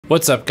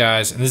What's up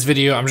guys? In this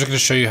video, I'm just gonna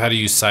show you how to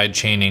use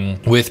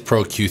sidechaining with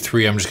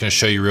Pro-Q3. I'm just gonna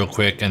show you real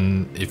quick,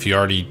 and if you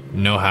already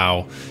know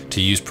how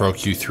to use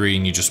Pro-Q3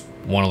 and you just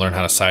wanna learn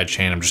how to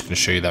sidechain, I'm just gonna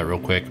show you that real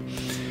quick.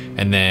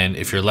 And then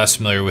if you're less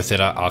familiar with it,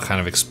 I'll kind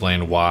of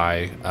explain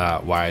why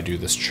I do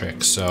this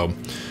trick. So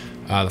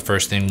the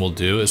first thing we'll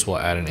do is we'll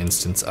add an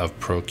instance of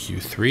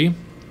Pro-Q3.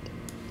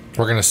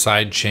 We're gonna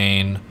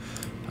sidechain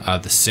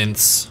the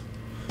synths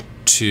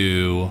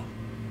to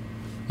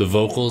the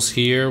vocals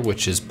here,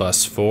 which is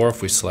bus 4.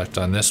 If we select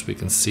on this, we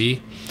can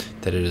see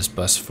that it is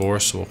bus 4,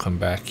 so we'll come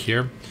back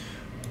here.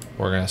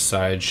 We're gonna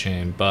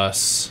sidechain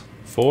bus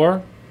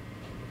 4.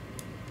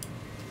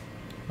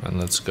 And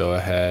let's go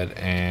ahead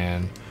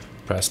and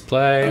press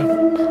play.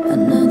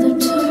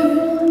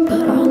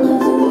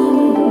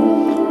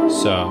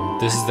 So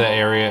this is the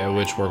area at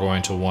which we're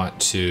going to want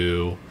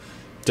to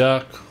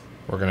duck.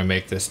 We're gonna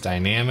make this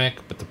dynamic,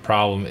 but the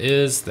problem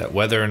is that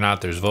whether or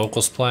not there's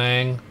vocals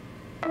playing,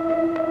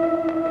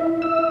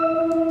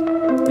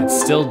 it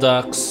still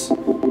ducks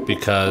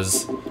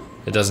because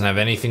it doesn't have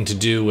anything to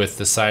do with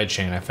the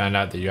sidechain. I found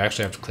out that you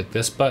actually have to click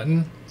this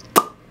button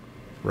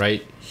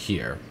right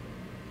here.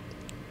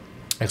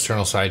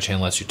 External sidechain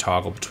lets you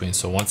toggle between.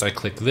 So once I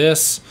click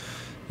this,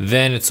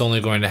 then it's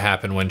only going to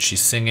happen when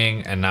she's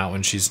singing and not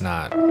when she's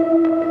not.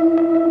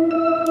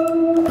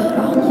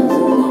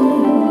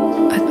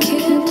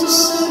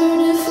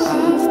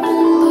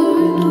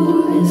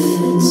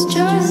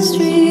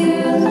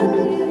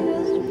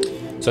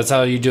 So that's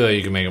how you do it.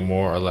 You can make it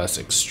more or less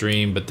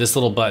extreme, but this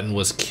little button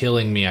was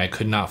killing me. I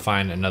could not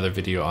find another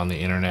video on the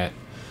internet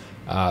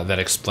that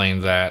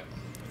explained that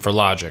for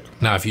Logic.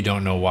 Now, if you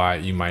don't know why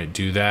you might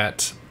do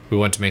that, we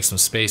want to make some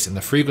space in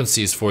the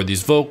frequencies for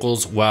these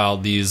vocals. While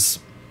these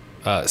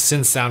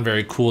synths sound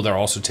very cool, they're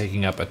also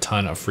taking up a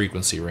ton of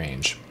frequency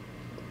range.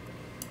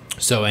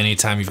 So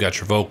anytime you've got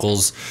your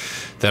vocals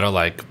that are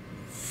like,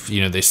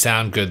 you know, they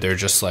sound good, they're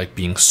just like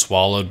being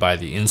swallowed by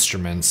the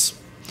instruments.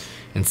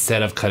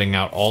 Instead of cutting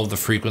out all of the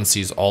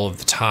frequencies all of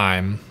the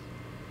time,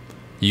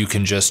 you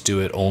can just do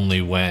it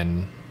only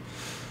when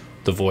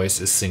the voice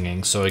is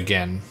singing. So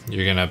again,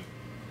 you're gonna,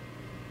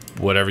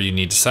 whatever you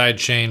need to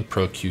sidechain,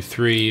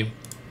 Pro-Q3,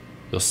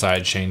 you'll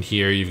sidechain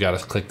here. You've got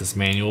to click this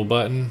manual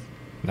button.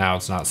 Now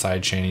it's not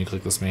sidechaining, you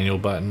click this manual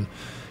button,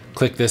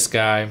 click this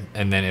guy,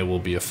 and then it will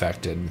be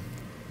affected.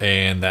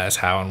 And that is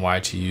how and why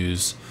to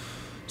use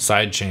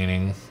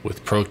sidechaining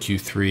with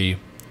Pro-Q3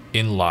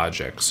 in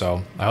Logic.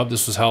 So I hope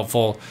this was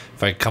helpful.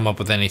 If I come up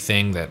with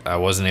anything that I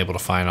wasn't able to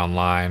find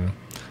online,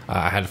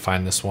 I had to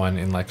find this one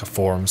in like a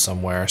forum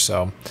somewhere.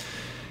 So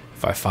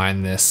if I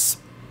find this,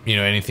 you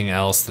know, anything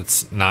else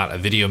that's not a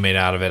video made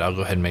out of it, I'll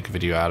go ahead and make a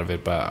video out of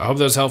it. But I hope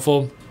that was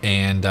helpful,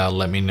 and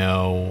let me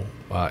know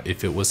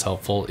if it was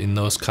helpful in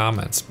those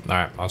comments. All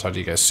right, I'll talk to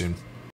you guys soon.